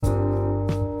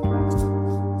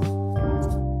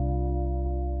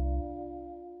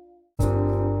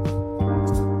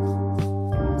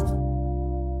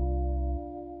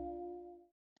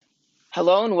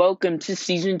Hello and welcome to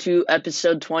season 2,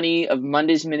 episode 20 of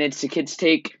Monday's Minutes to Kids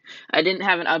Take. I didn't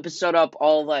have an episode up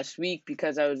all of last week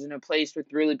because I was in a place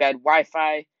with really bad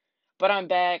Wi-Fi, but I'm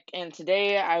back and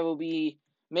today I will be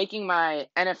making my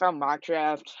NFL mock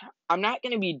draft. I'm not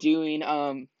going to be doing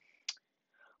the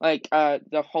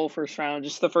whole first round,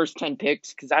 just the first 10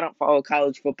 picks because I don't follow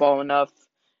college football enough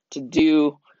to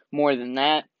do more than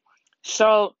that.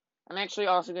 So, I'm actually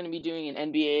also going to be doing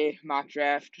an NBA mock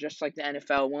draft, just like the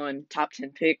NFL one, top 10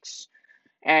 picks.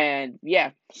 And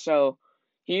yeah, so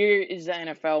here is the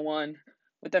NFL one.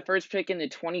 With the first pick in the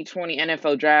 2020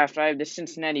 NFL draft, I have the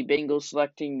Cincinnati Bengals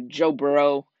selecting Joe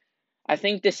Burrow. I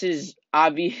think this is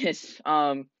obvious.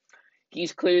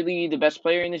 He's clearly the best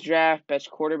player in this draft,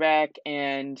 best quarterback,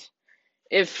 and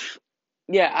I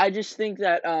just think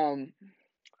that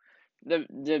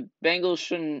the Bengals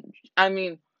shouldn't. I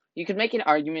mean, you could make an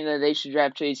argument that they should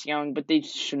draft Chase Young, but they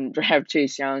shouldn't draft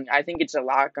Chase Young. I think it's a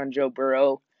lock on Joe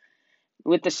Burrow.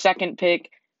 With the second pick,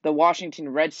 the Washington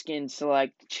Redskins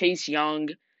select Chase Young,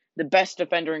 the best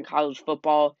defender in college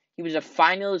football. He was a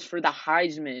finalist for the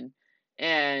Heisman,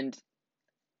 and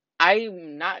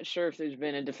I'm not sure if there's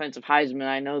been a defensive Heisman.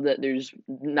 I know that there's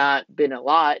not been a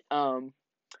lot,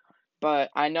 but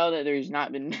I know that there's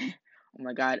not been. Oh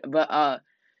my God! But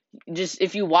just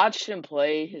if you watch him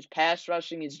play, his pass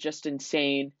rushing is just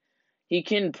insane. He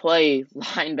can play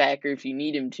linebacker if you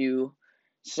need him to.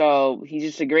 So he's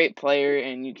just a great player,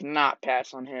 and you cannot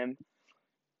pass on him.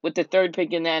 With the third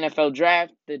pick in the NFL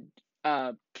draft,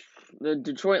 the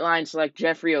Detroit Lions select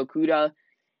Jeffrey Okudah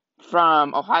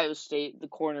from Ohio State, the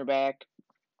cornerback.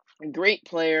 A great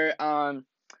player.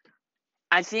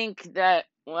 I think that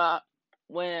I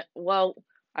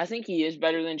think he is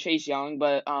better than Chase Young,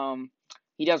 but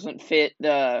he doesn't fit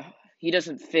the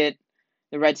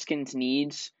Redskins'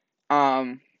 needs.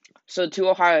 So two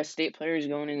Ohio State players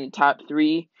going in the top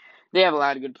 3. They have a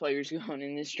lot of good players going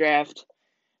in this draft.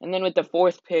 And then with the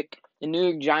fourth pick, the New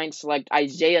York Giants select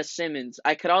Isaiah Simmons.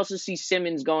 I could also see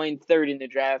Simmons going third in the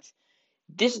draft.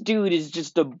 This dude is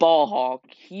just a ball hawk.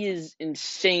 He is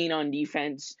insane on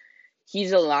defense.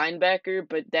 He's a linebacker,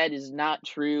 but that is not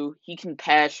true. He can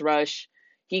pass rush.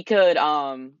 He could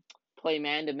play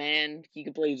man to man. He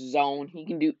could play zone. He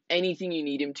can do anything you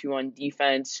need him to on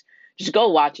defense. Just go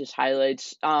watch his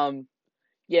highlights.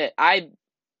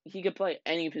 He could play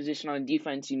any position on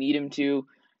defense you need him to.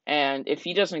 And if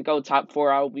he doesn't go top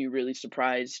 4, I will be really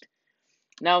surprised.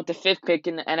 Now with the 5th pick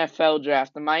in the NFL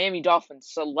draft, the Miami Dolphins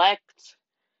select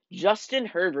Justin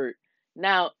Herbert.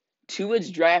 Now,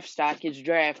 Tua's draft stock, his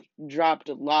draft dropped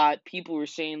a lot. People were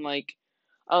saying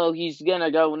oh, he's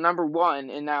gonna go number 1,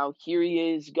 and now here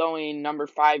he is going number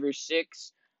 5 or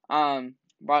 6.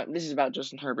 But this is about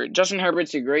Justin Herbert. Justin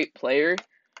Herbert's a great player,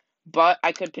 but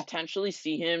I could potentially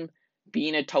see him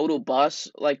being a total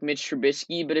bust like Mitch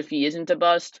Trubisky. But if he isn't a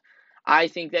bust, I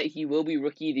think that he will be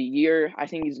Rookie of the Year. I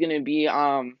think he's gonna be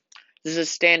this is a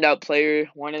standout player.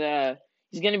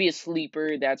 He's gonna be a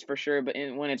sleeper, that's for sure. But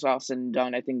when it's all said and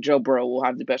done, I think Joe Burrow will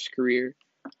have the best career.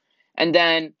 And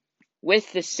then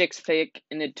with the 6th pick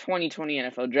in the 2020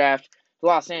 NFL Draft, the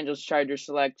Los Angeles Chargers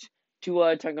select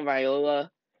Tua Tagovailoa.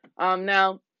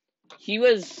 Now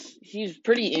he's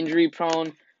pretty injury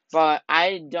prone, but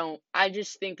I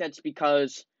just think that's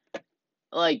because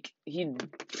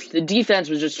the defense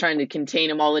was just trying to contain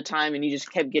him all the time, and he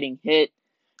just kept getting hit.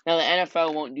 Now the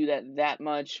NFL won't do that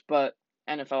much, but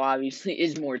NFL obviously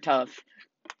is more tough.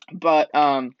 But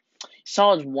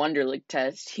saw his Wonderlic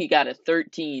test. He got a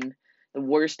 13, the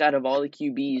worst out of all the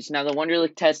QBs. Now the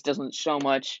Wonderlic test doesn't show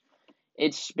much.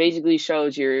 It basically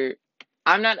shows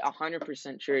I'm not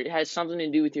 100% sure. It has something to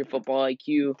do with your football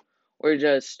IQ or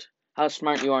just how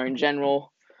smart you are in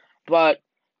general. But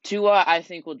Tua, I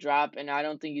think, will drop, and I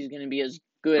don't think he's going to be as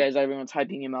good as everyone's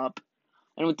hyping him up.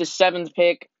 And with the 7th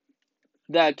pick,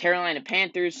 the Carolina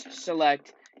Panthers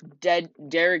select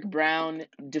Derek Brown,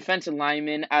 defensive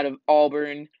lineman out of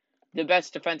Auburn, the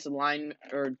best defensive line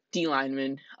or D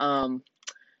lineman.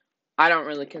 I don't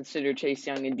really consider Chase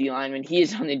Young a D lineman. He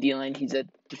is on the D line. He's a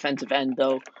defensive end,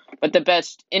 though. But the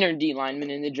best inner D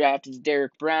lineman in the draft is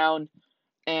Derek Brown.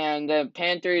 And the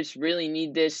Panthers really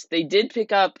need this. They did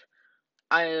pick up,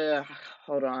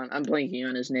 hold on, I'm blanking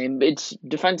on his name. It's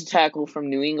defensive tackle from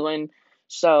New England.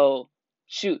 So,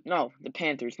 the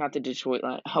Panthers, not the Detroit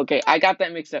Lions. Okay, I got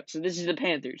that mixed up. So this is the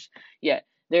Panthers. Yeah,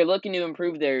 they're looking to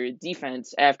improve their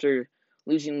defense after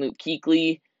losing Luke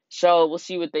Kuechly. So we'll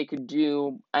see what they could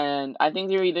do. And I think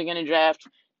they're either going to draft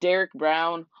Derek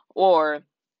Brown or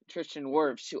Tristan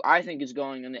Wirfs, who I think is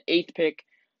going on the 8th pick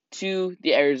to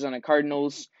the Arizona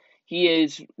Cardinals. He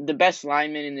is the best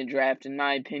lineman in the draft, in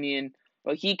my opinion.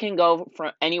 but he can go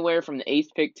from anywhere from the 8th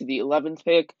pick to the 11th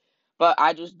pick. But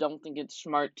I just don't think it's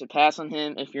smart to pass on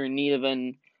him if you're in need of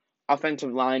an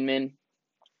offensive lineman.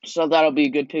 So that'll be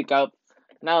a good pickup.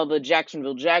 Now the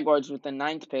Jacksonville Jaguars with the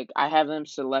 9th pick, I have them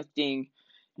selecting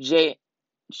Javon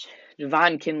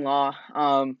Kinlaw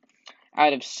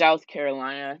out of South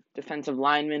Carolina, defensive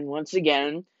lineman once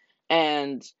again.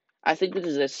 And I think this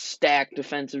is a stacked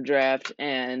defensive draft.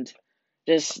 And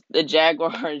just the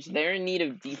Jaguars, they're in need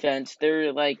of defense.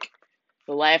 They're like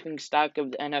the laughing stock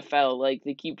of the NFL. Like,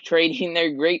 they keep trading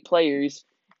their great players,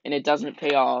 and it doesn't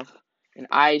pay off. And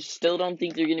I still don't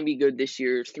think they're going to be good this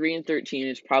year.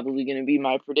 3-13 is probably going to be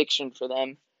my prediction for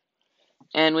them.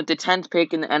 And with the 10th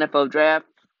pick in the NFL draft,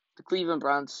 the Cleveland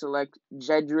Browns select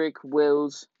Jedrick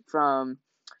Wills from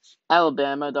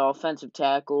Alabama, the offensive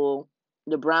tackle.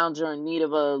 The Browns are in need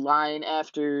of a line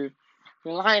after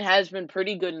the line has been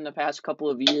pretty good in the past couple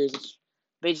of years. It's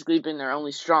basically been their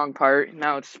only strong part.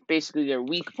 Now it's basically their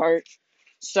weak part.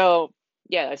 So,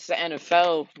 yeah, that's the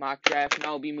NFL mock draft.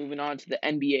 Now we'll be moving on to the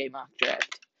NBA mock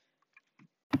draft.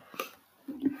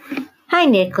 Hi,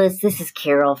 Nicholas. This is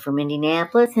Carol from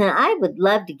Indianapolis, and I would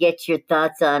love to get your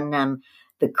thoughts on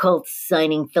the Colts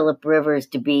signing Philip Rivers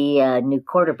to be a new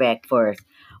quarterback for us.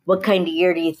 What kind of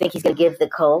year do you think he's going to give the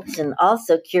Colts? And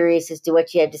also curious as to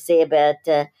what you have to say about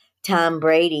Tom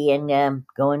Brady and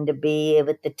going to be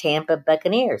with the Tampa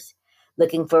Buccaneers.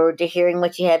 Looking forward to hearing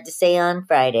what you have to say on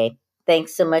Friday.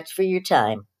 Thanks so much for your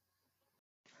time.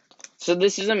 So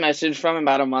this is a message from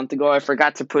about a month ago I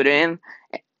forgot to put in.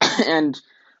 And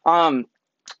I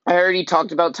already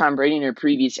talked about Tom Brady in a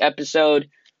previous episode.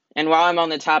 And while I'm on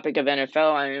the topic of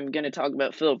NFL, I am going to talk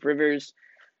about Philip Rivers.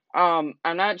 I'm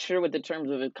not sure what the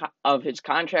terms of his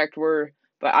contract were,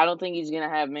 but I don't think he's going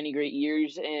to have many great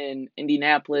years in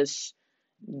Indianapolis.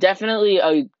 Definitely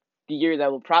a year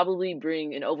that will probably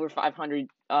bring an over 500,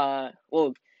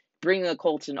 bring the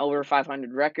Colts an over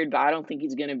 500 record, but I don't think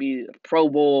he's going to be a Pro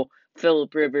Bowl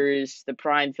Philip Rivers, the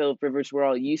prime Philip Rivers we're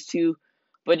all used to,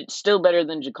 but it's still better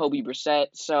than Jacoby Brissett.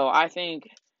 So I think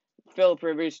Philip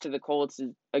Rivers to the Colts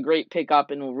is a great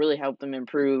pickup and will really help them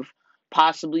improve,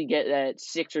 possibly get that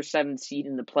 6th or 7th seed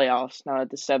in the playoffs now that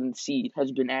the 7th seed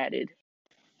has been added.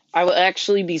 I will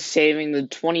actually be saving the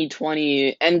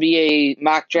 2020 NBA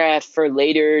mock draft for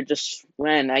later, just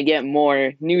when I get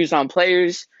more news on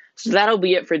players. So that'll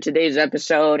be it for today's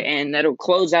episode, and that'll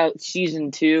close out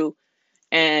Season 2.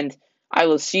 And I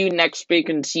will see you next week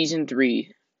in Season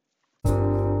 3.